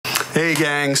Hey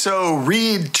gang, so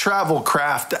Reed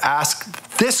Travelcraft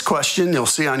asked this question you'll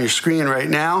see on your screen right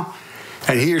now,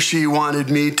 and he or she wanted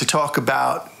me to talk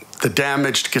about the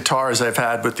damaged guitars I've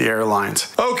had with the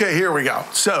airlines. Okay, here we go.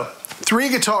 So 3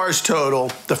 guitars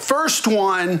total. The first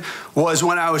one was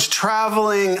when I was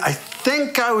traveling, I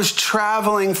think I was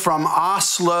traveling from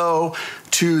Oslo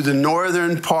to the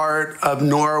northern part of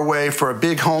Norway for a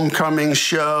big homecoming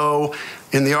show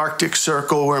in the Arctic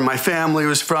Circle where my family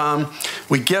was from.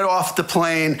 We get off the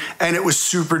plane and it was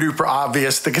super duper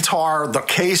obvious. The guitar, the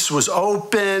case was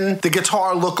open. The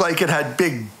guitar looked like it had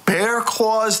big bear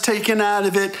claws taken out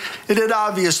of it. It had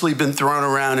obviously been thrown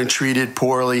around and treated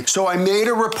poorly. So I made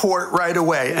a report right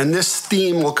away, and this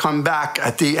theme will come back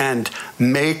at the end.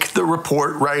 Make the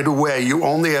report right away. You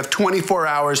only have 24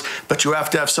 hours, but you have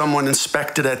to have someone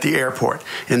inspect it at the airport.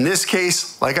 In this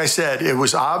case, like I said, it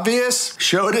was obvious,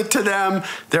 showed it to them.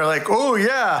 They're like, oh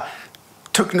yeah,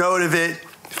 took note of it,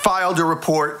 filed a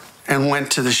report, and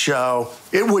went to the show.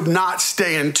 It would not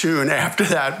stay in tune after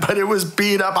that, but it was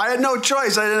beat up. I had no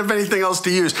choice. I didn't have anything else to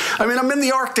use. I mean, I'm in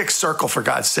the Arctic Circle, for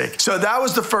God's sake. So that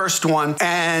was the first one.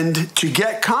 And to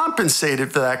get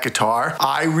compensated for that guitar,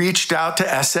 I reached out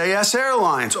to SAS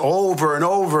Airlines over and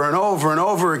over and over and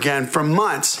over again for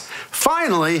months.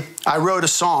 Finally, I wrote a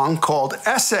song called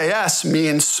SAS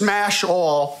means smash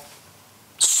all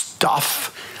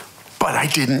stuff, but I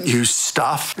didn't use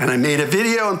stuff. And I made a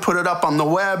video and put it up on the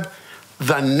web.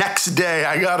 The next day,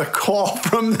 I got a call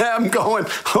from them going,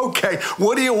 okay,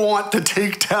 what do you want to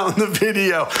take down the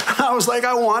video? I was like,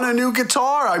 I want a new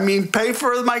guitar. I mean, pay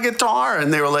for my guitar.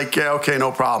 And they were like, yeah, okay,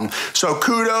 no problem. So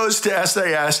kudos to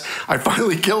SAS. I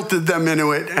finally guilted them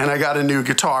into it, and I got a new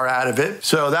guitar out of it.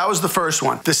 So that was the first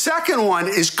one. The second one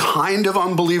is kind of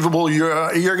unbelievable.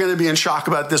 You're going to be in shock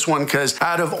about this one, because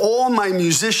out of all my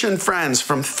musician friends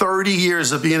from 30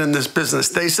 years of being in this business,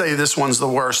 they say this one's the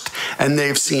worst, and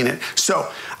they've seen it. So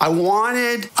I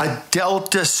wanted a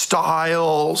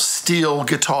Delta-style steel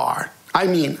guitar. I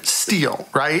mean steel,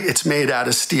 right? It's made out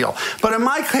of steel. But in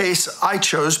my case, I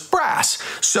chose brass.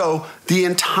 So the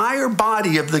entire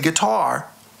body of the guitar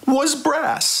was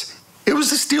brass. It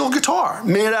was a steel guitar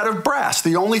made out of brass.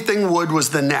 The only thing wood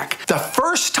was the neck. The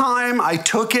first time I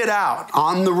took it out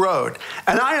on the road,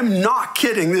 and I am not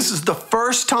kidding, this is the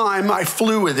first time I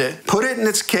flew with it, put it in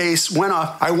its case, went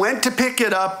off. I went to pick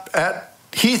it up at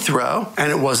Heathrow, and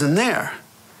it wasn't there.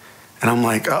 And I'm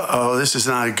like, uh-oh, this is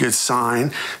not a good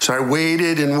sign. So I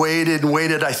waited and waited and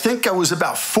waited. I think I was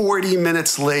about 40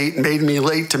 minutes late, made me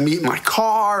late to meet my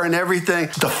car and everything.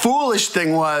 The foolish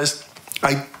thing was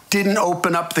I didn't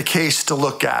open up the case to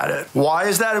look at it. Why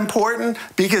is that important?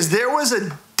 Because there was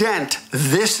a dent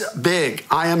this big.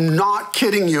 I am not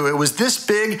kidding you. It was this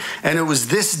big and it was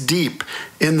this deep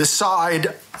in the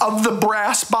side of the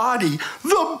brass body.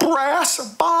 The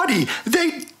brass body.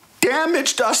 They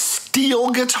damaged a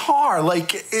steel guitar.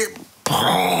 Like it.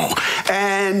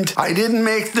 And I didn't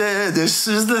make this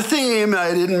is the theme,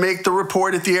 I didn't make the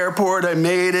report at the airport. I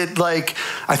made it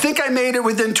I think I made it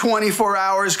within 24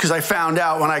 hours because I found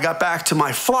out when I got back to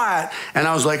my flat, and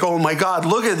I was like, oh my God,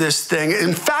 look at this thing.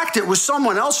 In fact, it was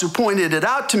someone else who pointed it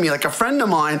out to me, like a friend of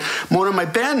mine, one of my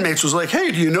bandmates was like,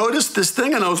 hey, do you notice this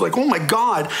thing? And I was like, oh my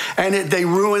God. And they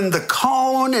ruined the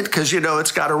cone because,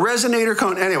 it's got a resonator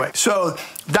cone. Anyway, so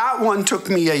that one took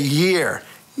me a year.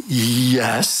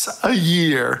 Yes, a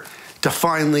year to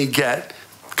finally get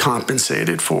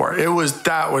compensated for.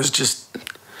 That was just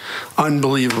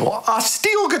unbelievable. A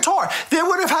steel guitar. They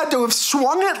would have had to have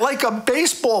swung it like a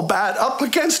baseball bat up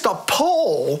against a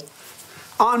pole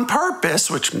on purpose,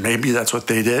 which maybe that's what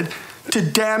they did, to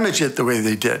damage it the way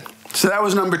they did. So that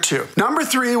was number 2. Number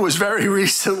 3 was very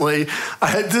recently.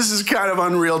 This is kind of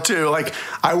unreal too.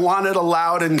 I wanted a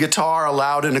loud and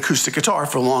acoustic guitar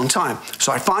for a long time.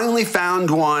 So I finally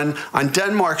found one on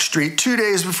Denmark Street 2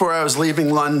 days before I was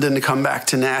leaving London to come back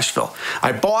to Nashville.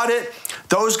 I bought it.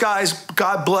 Those guys,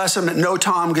 God bless them, at No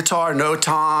Tom Guitar, No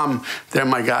Tom, they're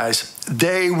my guys.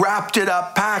 They wrapped it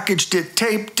up, packaged it,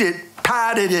 taped it,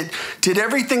 padded it, did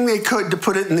everything they could to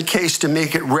put it in the case to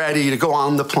make it ready to go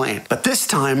on the plane. But this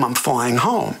time I'm flying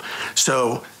home.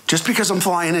 So just because I'm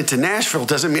flying into Nashville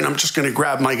doesn't mean I'm just going to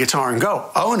grab my guitar and go.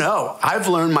 Oh no, I've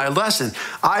learned my lesson.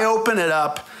 I open it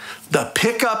up. The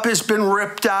pickup has been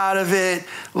ripped out of it.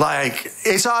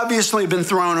 It's obviously been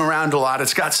thrown around a lot.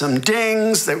 It's got some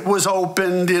dings. It was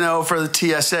opened, for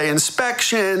the TSA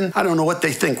inspection. I don't know what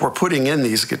they think we're putting in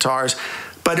these guitars.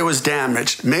 but it was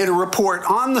damaged. Made a report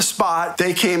on the spot.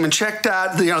 They came and checked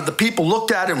out, the people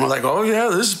looked at it and were like, oh yeah,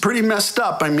 this is pretty messed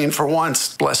up. I mean, for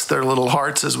once, bless their little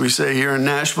hearts, as we say here in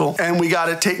Nashville. And we got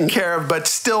it taken care of, but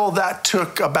still that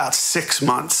took about 6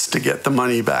 months to get the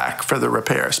money back for the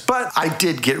repairs. But I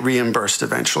did get reimbursed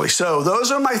eventually. So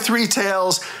those are my 3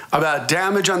 tales about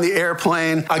damage on the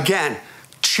airplane. Again,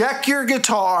 check your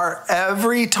guitar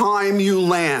every time you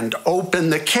land.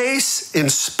 Open the case,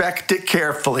 inspect it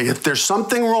carefully. If there's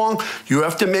something wrong, you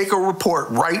have to make a report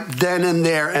right then and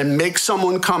there and make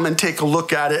someone come and take a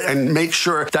look at it and make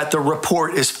sure that the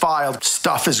report is filed.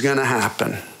 Stuff is going to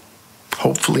happen.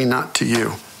 Hopefully not to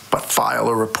you, but file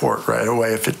a report right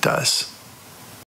away if it does.